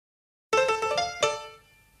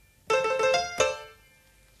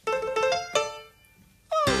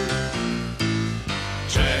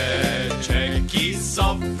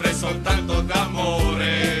soltanto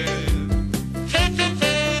d'amore.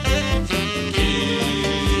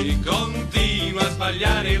 Chi continua a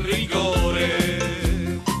sbagliare il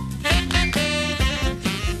rigore,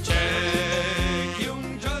 c'è chi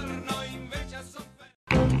un giorno invece ha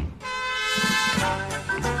sofferto.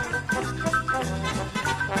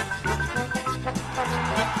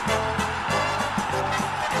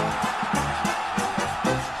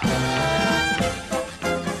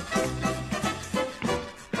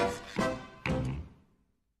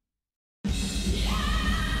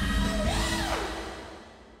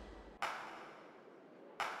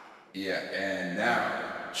 Yeah, and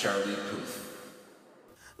now, Charlie Puth.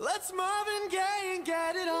 Let's Marvin Gaye and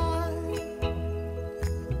get it on.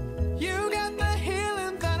 You got the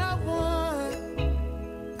healing that I want,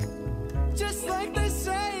 just like they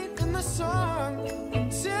say in the song.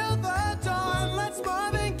 Till the dawn, let's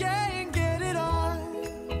Marvin Gaye and get it on.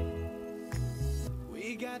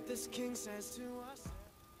 We got this king size to us.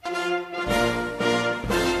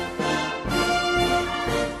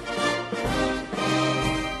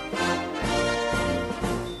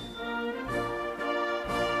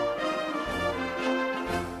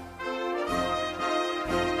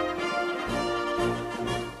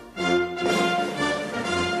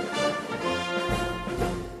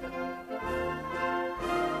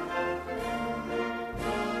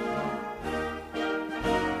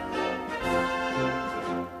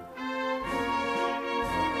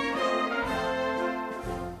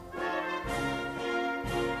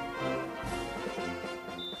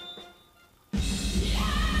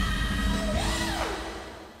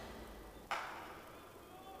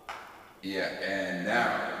 Yeah, and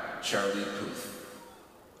now, Charlie Puth.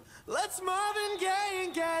 Let's Marvin Gaye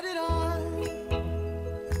and get it on.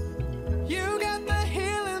 You got the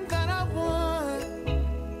healing that I want,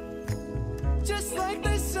 just like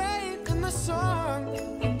they say in the song.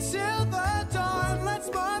 Till the dawn,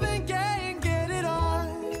 let's Marvin Gaye and get it on.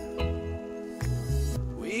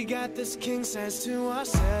 We got this king size to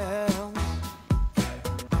ourselves.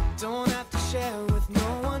 Don't have to share with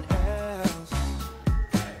no one else.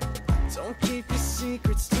 Don't keep your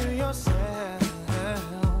secrets to yourself.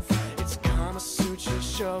 It's Kama Sutra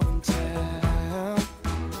show and tell.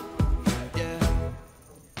 Yeah.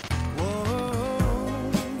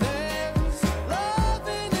 Whoa, there's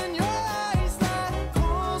loving in your eyes that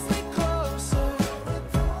pulls me closer.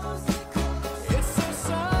 It's so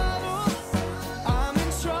subtle, I'm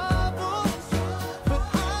in trouble, but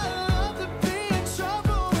I love to be in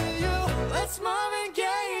trouble with you. Let's Marvin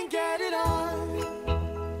Gaye and get it on.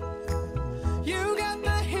 You got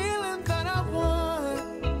the healing that I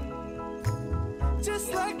want,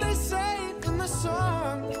 just like they say in the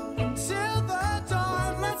song. Till the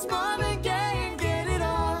dawn, let's Marvin Gaye and get it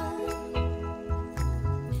on.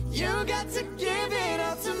 You got to give it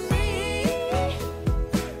up to me.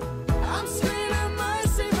 I'm screaming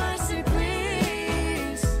mercy, mercy,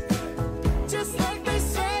 please, just like they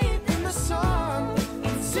say in the song.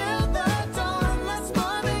 Till the dawn, let's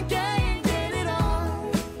Marvin Gaye and get it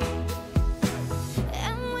on.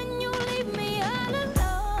 And when you leave me all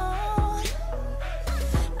alone,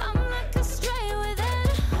 I'm like a stray without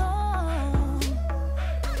a home.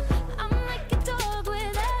 I'm like a dog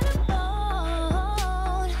without a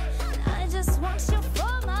bone. I just want you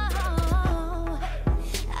for my home.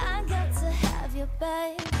 I got to have you,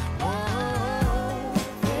 babe. Oh,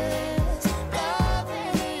 there's love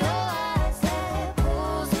in your eyes that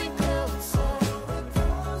pulls me closer.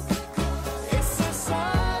 It's so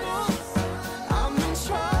subtle, I'm in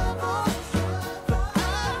trouble, but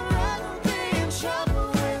I'd rather be in trouble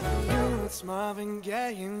with you. It's Marvin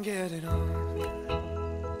Gaye and get it on.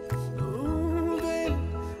 Ooh, baby,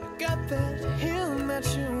 I got that healing that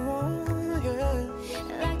you want, yeah.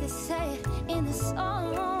 Like they say in the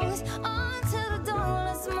songs, on to the dawn,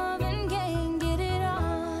 let's Marvin Gaye and get it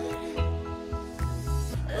on.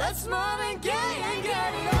 Let's Marvin Gaye and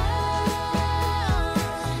get it on.